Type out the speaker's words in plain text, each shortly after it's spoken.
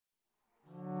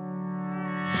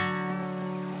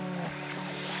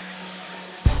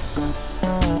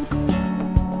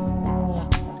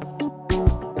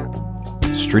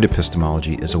street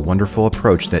epistemology is a wonderful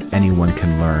approach that anyone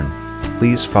can learn.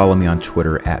 Please follow me on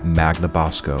Twitter at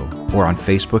Magnabosco or on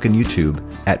Facebook and YouTube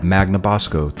at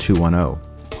Magnabosco210.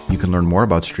 You can learn more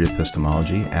about street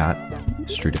epistemology at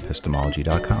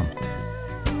streetepistemology.com.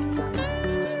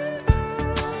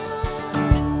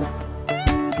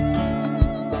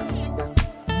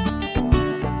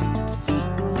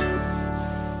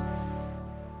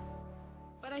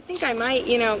 But I think I might,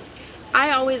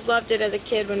 I always loved it as a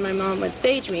kid when my mom would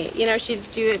sage me. She'd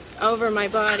do it over my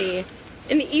body.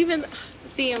 And even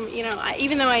see them,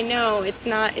 even though I know it's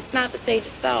not the sage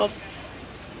itself,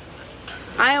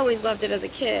 I always loved it as a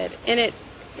kid, and it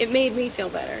made me feel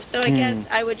better. So I guess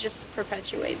I would just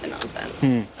perpetuate the nonsense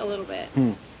a little bit.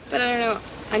 But I don't know.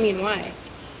 I mean, why?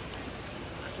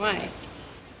 Why?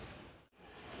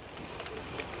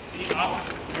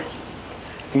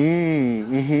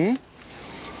 Mm-hmm.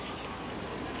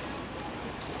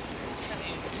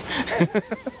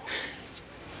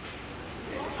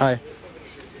 Hi.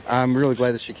 I'm really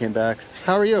glad that she came back.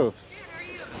 How are you?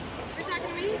 Good, how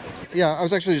are you? You're talking to me? Yeah, I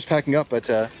was actually just packing up, but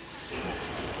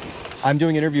I'm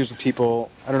doing interviews with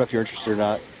people. I don't know if you're interested or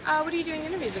not. What are you doing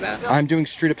interviews about? I'm doing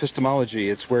street epistemology.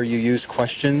 It's where you use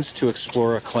questions to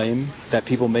explore a claim that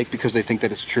people make because they think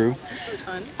that it's true. This is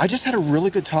fun. I just had a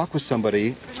really good talk with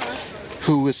somebody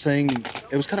who was saying,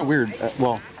 it was kind of weird.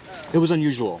 It was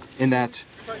unusual in that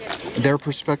their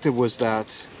perspective was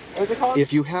that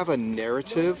if you have a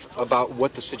narrative about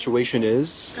what the situation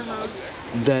is,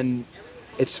 then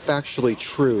it's factually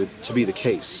true to be the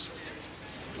case.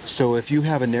 So if you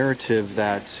have a narrative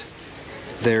that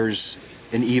there's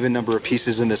an even number of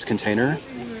pieces in this container,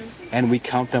 and we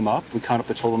count them up, we count up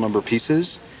the total number of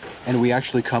pieces, and we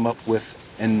actually come up with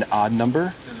an odd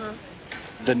number,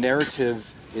 the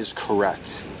narrative is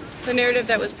correct. The narrative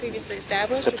that was previously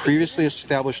established? The previously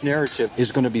established narrative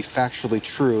is going to be factually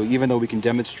true, even though we can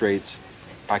demonstrate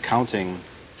by counting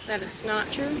that it's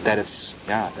not true? That it's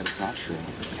not true.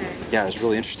 Okay. Yeah, it's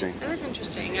really interesting. That was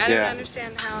interesting. I don't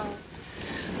understand how.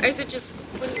 Or is it just,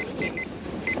 what do you mean?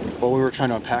 Well, we were trying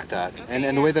to unpack that. Okay,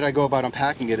 and the way that I go about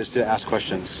unpacking it is to ask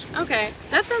questions. Okay,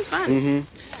 that sounds fun.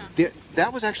 Yeah.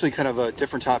 That was actually kind of a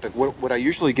different topic. What I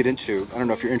usually get into, I don't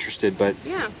know if you're interested, but...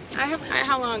 Yeah.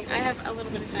 How long? I have a little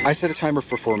bit of time. I set a timer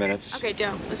for 4 minutes. Okay,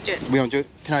 dope. Let's do it. We don't do it?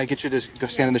 Can I get you to go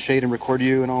stand in the shade and record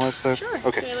you and all that stuff? Sure.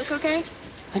 Okay. Do I look okay? I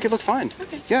think you look fine.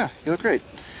 Okay. Yeah, you look great.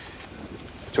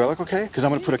 Do I look okay? Because I'm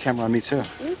going to put a camera on me, too.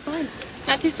 You look fine.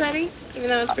 Not too sweaty, even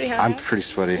though it's pretty hot I'm out? pretty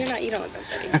sweaty. You don't look that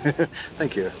sweaty.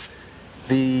 Thank you.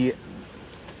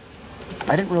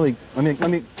 I didn't really...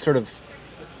 Let me sort of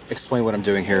explain what I'm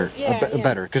doing here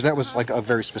better, because that was like a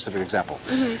very specific example.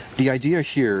 The idea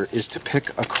here is to pick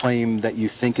a claim that you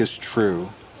think is true,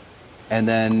 and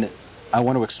then I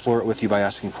want to explore it with you by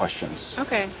asking questions.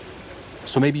 Okay.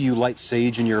 So maybe you light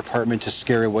sage in your apartment to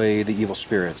scare away the evil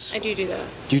spirits. I do that.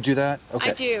 Do you do that?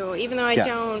 Okay. I do, even though I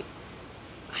don't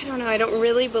know, I don't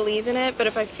really believe in it, but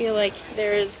if I feel like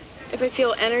if I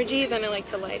feel energy, then I like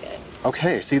to light it.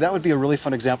 Okay, see, that would be a really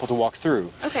fun example to walk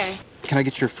through. Okay. Can I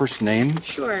get your first name?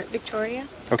 Sure, Victoria.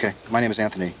 Okay, my name is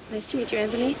Anthony. Nice to meet you,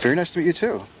 Anthony. Very nice to meet you,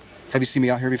 too. Have you seen me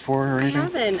out here before or anything? I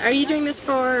haven't. Are you doing this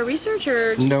for research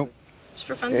or No. Just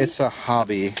for fun? It's a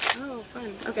hobby. Oh,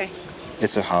 fun. Okay.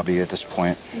 It's a hobby at this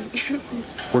point.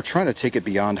 We're trying to take it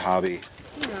beyond hobby.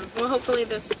 Yeah. Well, hopefully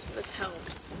this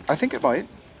helps. I think it might,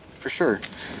 for sure.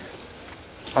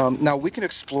 Now, we can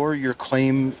explore your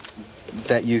claim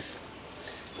that you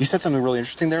said something really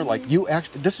interesting there. Like,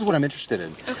 this is what I'm interested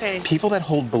in. Okay. People that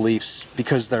hold beliefs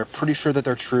because they're pretty sure that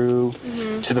they're true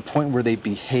to the point where they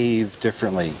behave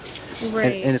differently.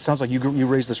 Right. And it sounds like you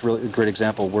raised this really great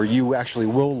example where you actually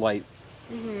will light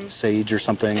sage or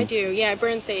something. I do. Yeah, I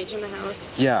burn sage in the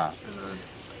house. Yeah.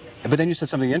 But then you said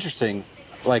something interesting.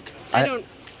 Like, I don't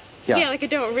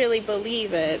really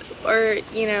believe it, or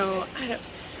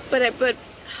but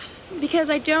because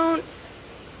I don't.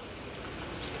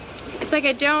 It's like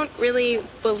I don't really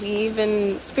believe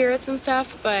in spirits and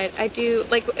stuff, but I do,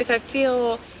 like, if I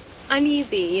feel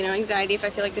uneasy, anxiety, if I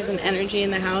feel like there's an energy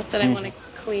in the house that I want to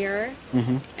clear,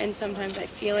 and sometimes I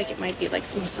feel like it might be like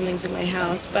something's in my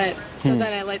house, but so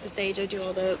then I light the sage, I do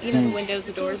all the, the windows,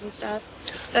 the doors and stuff.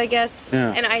 So I guess,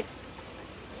 and I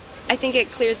think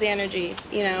it clears the energy,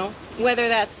 whether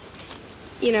that's,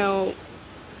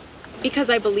 because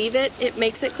I believe it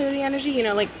makes it clear the energy,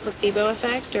 like placebo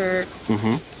effect, or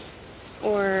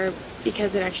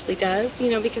because it actually does,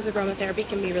 because aromatherapy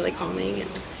can be really calming.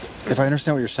 If I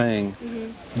understand what you're saying,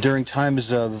 during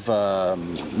times of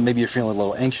maybe you're feeling a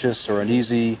little anxious or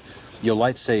uneasy, you'll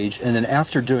light sage, and then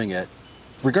after doing it,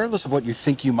 regardless of what you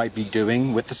think you might be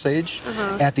doing with the sage,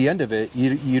 at the end of it,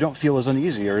 you don't feel as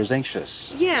uneasy or as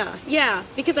anxious. Yeah,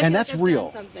 because I and feel that's like I've real.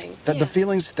 done something. The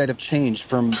feelings that have changed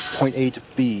from point A to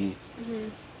B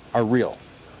are real.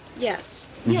 Yes.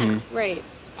 Mhm. Yeah. Right.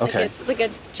 Okay. It's like a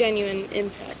genuine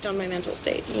impact on my mental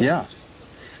state. You know? Yeah.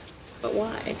 But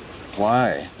why?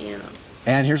 Why? Yeah.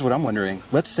 And here's what I'm wondering.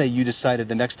 Let's say you decided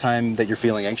the next time that you're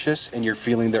feeling anxious and you're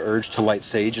feeling the urge to light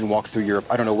sage and walk through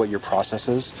I don't know what your process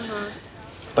is,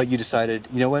 but you decided,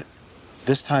 you know what,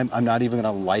 this time I'm not even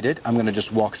going to light it. I'm going to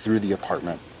just walk through the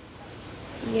apartment.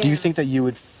 Yeah. Do you think that you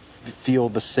would feel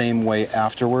the same way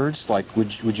afterwards? Like,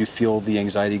 would you feel the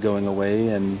anxiety going away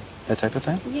and that type of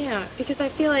thing? Yeah, because I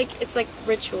feel like it's like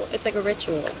ritual. It's like a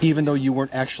ritual. Even though you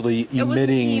weren't actually It wasn't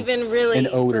emitting even really an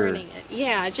odor. burning it.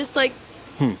 Yeah, just like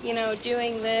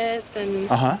doing this and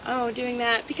doing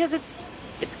that because it's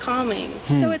calming.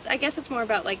 So I guess it's more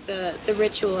about like the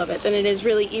ritual of it than it is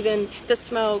really even the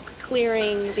smoke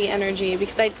clearing the energy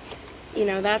because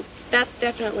that's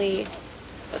definitely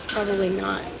that's probably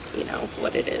not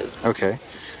what it is. Okay.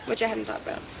 Which I hadn't thought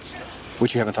about.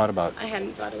 Which you haven't thought about? I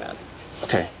hadn't thought about.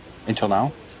 Okay. Until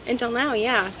now? Until now,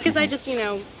 yeah. Because I just,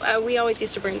 we always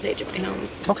used to burn sage at my home.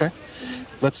 Okay.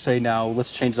 Let's say now,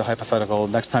 let's change the hypothetical.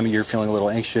 Next time you're feeling a little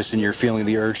anxious and you're feeling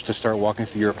the urge to start walking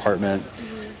through your apartment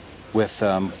with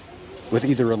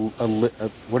either a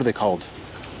what are they called?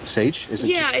 Sage? Is it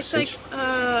just it's sage?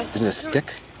 like, Is it a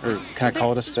stick? Or can I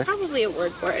call it a stick? There's probably a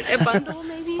word for it. A bundle,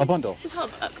 maybe? A bundle. It's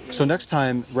called, So next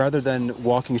time, rather than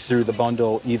walking through the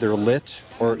bundle either lit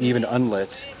or even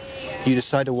unlit, you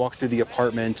decide to walk through the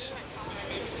apartment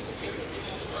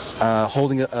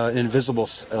holding an invisible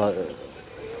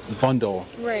bundle.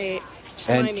 Right. Just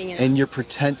miming it.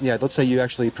 And let's say you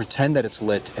actually pretend that it's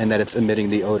lit and that it's emitting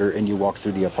the odor and you walk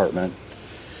through the apartment.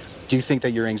 Do you think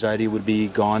that your anxiety would be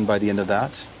gone by the end of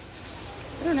that?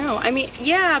 I don't know. I mean,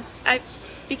 yeah,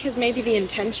 because maybe the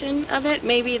intention of it,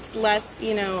 maybe it's less,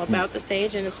 about the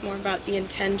sage and it's more about the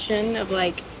intention of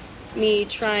like me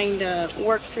trying to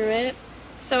work through it.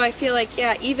 So I feel like,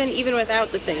 yeah, even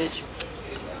without the sage,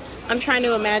 I'm trying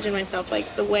to imagine myself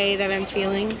like the way that I'm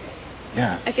feeling.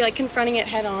 Yeah. I feel like confronting it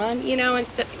head on,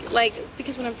 instead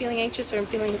because when I'm feeling anxious or I'm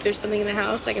feeling like there's something in the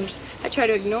house, like I try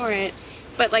to ignore it,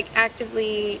 but like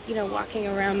actively, walking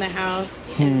around the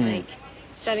house and like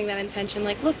setting that intention,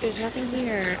 like, look, there's nothing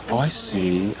here. I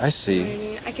see. I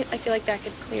feel like that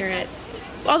could clear it.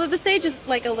 Although the sage is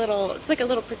like a little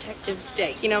protective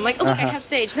stick, I'm like, oh look, I have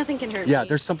sage, nothing can hurt me. Yeah,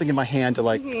 there's something in my hand to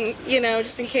like,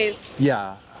 just in case.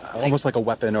 Yeah, almost like a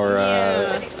weapon or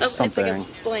something. It's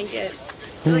like a blanket.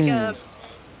 Like a,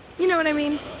 you know what I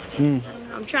mean? I don't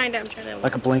know. I'm trying to.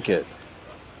 Like a blanket.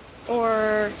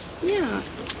 Or, yeah.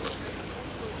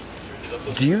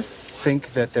 Do you think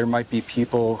that there might be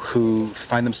people who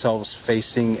find themselves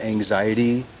facing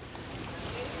anxiety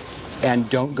and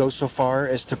don't go so far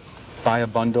as to buy a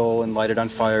bundle and light it on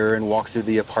fire and walk through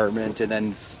the apartment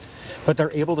but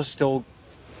they're able to still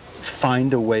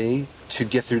find a way to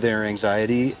get through their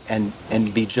anxiety and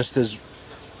be just as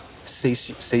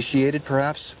satiated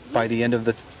perhaps by the end of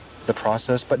the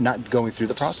process, but not going through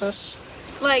the process?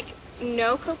 Like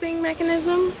no coping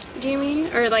mechanism, do you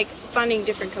mean? Or like finding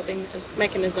different coping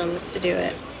mechanisms to do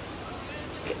it?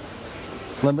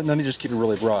 Let me just keep it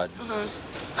really broad.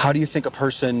 How do you think a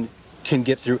person can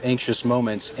get through anxious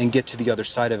moments and get to the other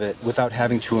side of it without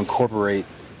having to incorporate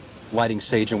lighting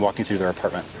sage and walking through their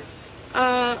apartment?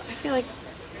 I feel like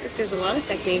there's a lot of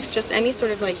techniques, just any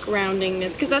sort of like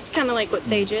groundingness, because that's kind of like what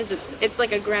sage is. It's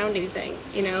like a grounding thing,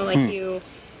 like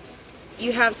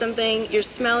you have something, you're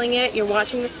smelling it, you're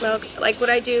watching the smoke. Like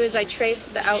what I do is I trace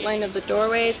the outline of the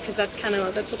doorways, because that's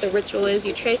what the ritual is.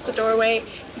 You trace the doorway,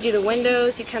 you do the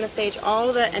windows, you kind of sage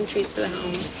all the entries to the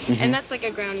home, and that's like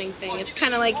a grounding thing. It's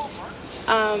kind of like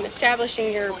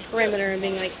establishing your perimeter and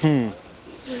being like,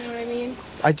 you know what I mean?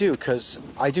 I do, because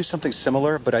I do something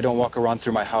similar, but I don't walk around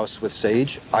through my house with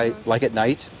sage. Like at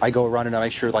night, I go around and I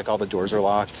make sure like all the doors are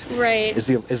locked. Right.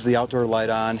 Is the outdoor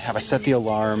light on? Have I set the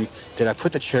alarm? Did I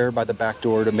put the chair by the back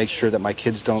door to make sure that my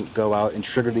kids don't go out and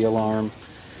trigger the alarm?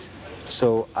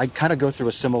 So I kind of go through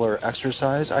a similar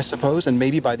exercise, I suppose, and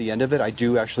maybe by the end of it, I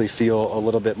do actually feel a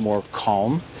little bit more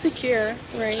calm. Secure,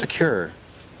 right? Secure,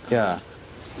 yeah.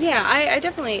 Yeah,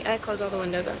 I close all the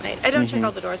windows at night. I don't check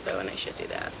all the doors though, and I should do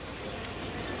that.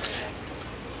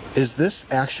 Is this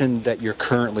action that you're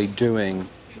currently doing?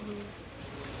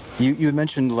 You had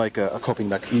mentioned like a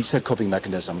coping you said coping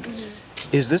mechanism.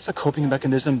 Is this a coping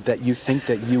mechanism that you think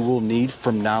that you will need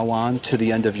from now on to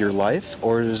the end of your life,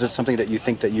 or is it something that you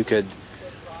think that you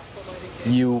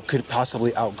could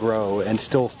possibly outgrow and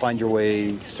still find your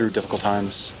way through difficult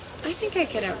times? I think I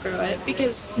could outgrow it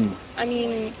because, I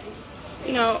mean,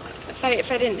 you know, if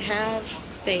I didn't have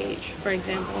sage, for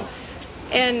example,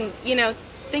 and, you know,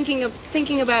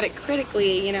 thinking about it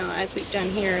critically, you know, as we've done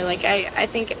here, like I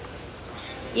think,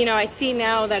 you know, I see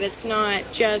now that it's not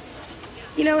just,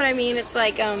 you know what I mean? It's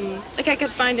like I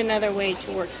could find another way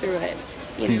to work through it,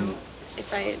 you know,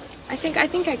 if I think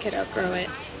I could outgrow it.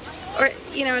 Or,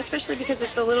 you know, especially because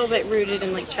it's a little bit rooted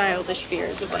in like childish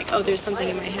fears of like, oh, there's something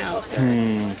in my house, or,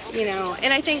 you know,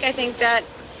 and I think that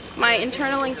my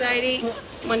internal anxiety,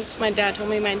 once my dad told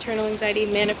me my internal anxiety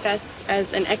manifests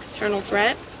as an external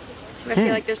threat. If I feel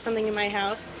like there's something in my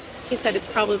house, he said it's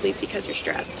probably because you're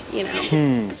stressed, you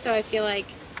know. So I feel like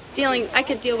I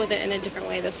could deal with it in a different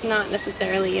way that's not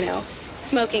necessarily, you know,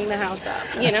 smoking the house up,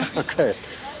 you know. Okay.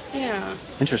 Yeah.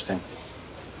 Interesting.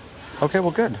 Okay,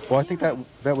 well, good. Well, I think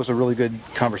that was a really good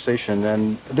conversation,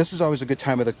 and this is always a good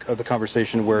time of the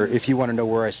conversation where if you want to know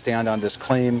where I stand on this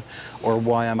claim, or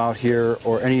why I'm out here,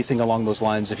 or anything along those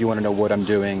lines, if you want to know what I'm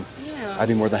doing, I'd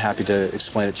be more than happy to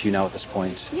explain it to you now at this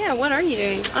point. Yeah, what are you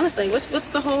doing? Honestly, what's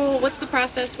the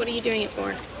process? What are you doing it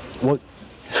for? Well,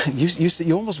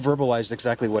 you almost verbalized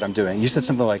exactly what I'm doing. You said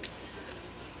something like,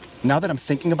 now that I'm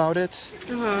thinking about it,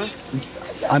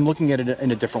 I'm looking at it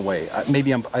in a different way.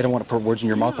 Maybe I don't want to put words in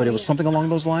your mouth, but it was something along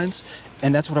those lines,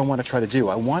 and that's what I want to try to do.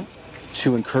 I want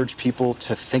to encourage people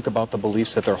to think about the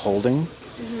beliefs that they're holding,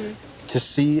 to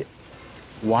see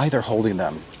why they're holding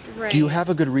them. Right. Do you have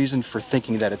a good reason for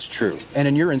thinking that it's true? And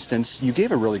in your instance, you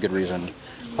gave a really good reason.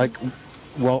 Like,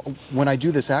 well, when I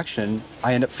do this action,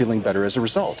 I end up feeling better as a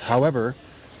result. However,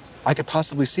 I could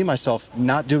possibly see myself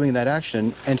not doing that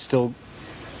action and still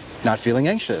not feeling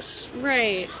anxious.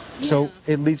 Right. So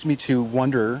it leads me to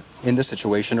wonder, in this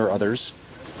situation or others,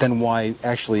 then why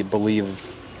actually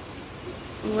believe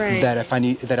that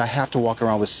that I have to walk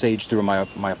around with sage through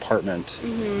my apartment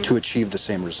to achieve the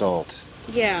same result.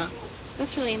 Yeah,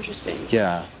 that's really interesting.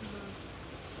 Yeah.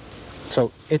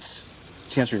 So it's,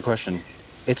 to answer your question,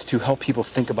 it's to help people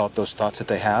think about those thoughts that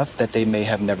they have that they may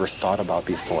have never thought about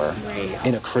before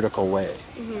in a critical way.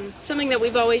 Something that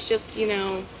we've always just, you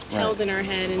know, held in our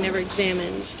head and never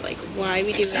examined, like why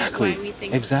we do it, why we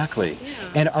think. Exactly.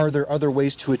 Yeah. And are there other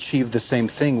ways to achieve the same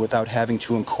thing without having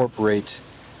to incorporate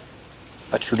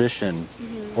a tradition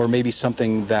or maybe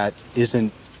something that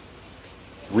isn't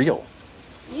real?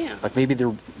 Yeah. Like maybe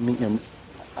they're, you know,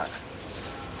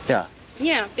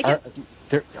 Yeah, because...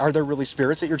 Are there really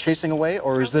spirits that you're chasing away,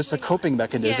 or is this a coping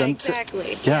mechanism? Yeah,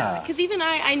 exactly. Because even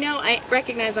I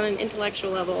recognize on an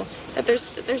intellectual level that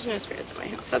there's no spirits in my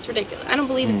house. That's ridiculous. I don't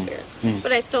believe in spirits,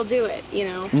 but I still do it, you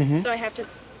know. So I have to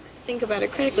think about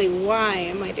it critically. Why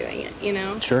am I doing it, you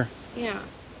know? Sure. Yeah.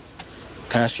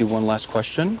 Can I ask you one last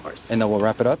question? Of course. And then we'll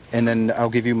wrap it up. And then I'll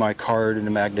give you my card and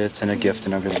a magnet and a gift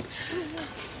and everything.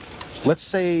 Let's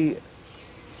say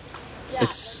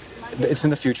it's in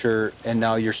the future, and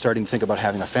now you're starting to think about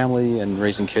having a family and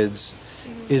raising kids.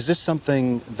 Is this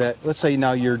something that, let's say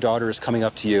now your daughter is coming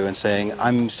up to you and saying,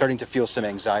 I'm starting to feel some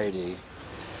anxiety.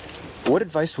 What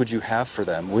advice would you have for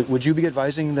them? Would you be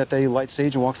advising that they light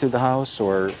sage and walk through the house,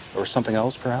 or something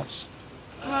else perhaps?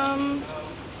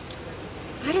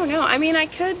 I don't know. I mean, I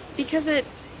could, because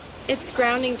it's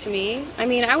grounding to me. I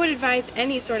mean, I would advise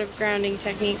any sort of grounding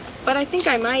technique, but I think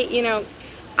I might, you know,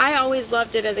 I always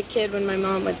loved it as a kid when my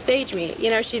mom would sage me. You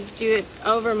know, she'd do it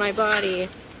over my body.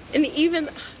 And even,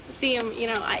 you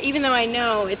know, even though I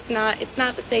know it's not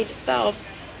the sage itself,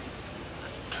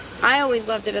 I always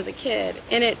loved it as a kid,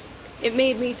 and it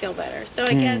made me feel better. So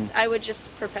I guess I would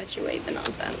just perpetuate the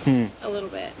nonsense a little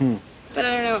bit. But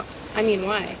I don't know. I mean,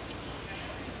 why?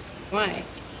 Why?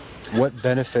 What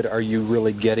benefit are you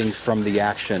really getting from the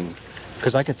action?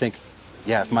 Because I could think,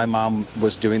 yeah, if my mom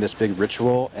was doing this big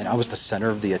ritual and I was the center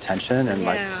of the attention and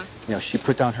like, you know, she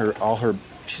put down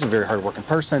she's a very hardworking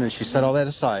person and she set all that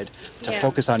aside to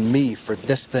focus on me for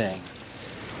this thing,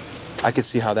 I could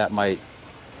see how that might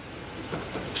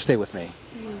stay with me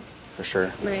for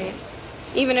sure. Right.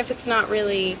 Even if it's not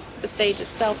really the sage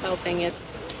itself helping,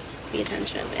 it's the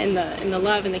attention and the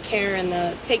love and the care and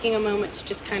the taking a moment to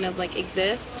just kind of like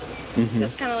exist.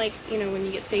 That's kind of like, you know, when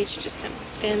you get sage, you just kind of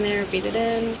stand there, breathe it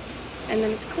in, and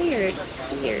then it's cleared.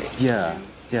 Yeah.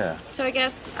 So I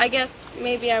guess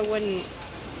maybe I wouldn't,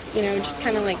 you know, just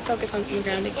kind of like focus on some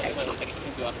grounding techniques.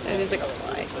 So there's like a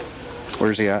fly.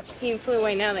 Where's he at? He flew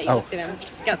away now that you looked at him.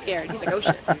 He got scared. He's like, oh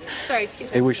shit. Sorry, excuse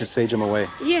me. Hey, we should sage him away.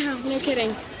 Yeah, no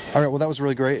kidding. All right, well, that was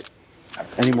really great.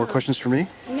 Any more questions for me?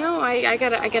 No, I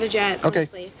got a jet. Okay.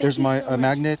 Honestly. There's Thank you my so much.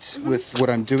 magnet with what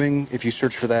I'm doing. If you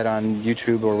search for that on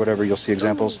YouTube or whatever, you'll see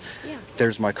examples. Yeah.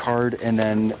 There's my card, and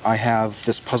then I have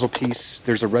this puzzle piece.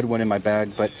 There's a red one in my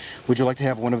bag, but would you like to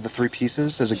have one of the 3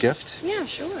 pieces as a gift? Yeah,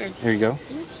 sure. There you go.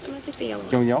 I'm gonna take the yellow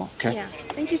one. Going yellow? Okay. Yeah.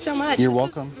 Thank you so much. You're This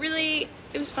welcome. Was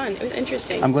it was fun. It was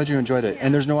interesting. I'm glad you enjoyed it. Yeah.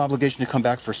 And there's no obligation to come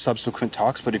back for subsequent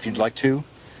talks, but if you'd like to,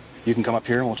 you can come up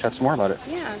here and we'll chat some more about it.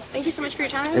 Yeah. Thank you so much for your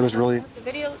time. It was really... I hope the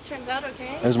video turns out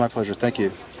okay. It was my pleasure. Thank you.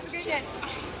 Have a great day.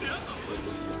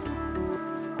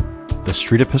 The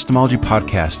Street Epistemology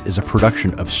Podcast is a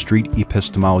production of Street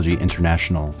Epistemology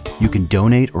International. You can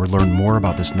donate or learn more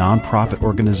about this nonprofit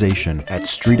organization at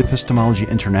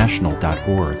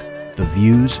streetepistemologyinternational.org. The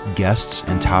views, guests,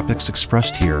 and topics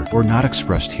expressed here or not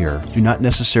expressed here do not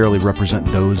necessarily represent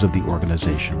those of the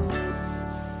organization.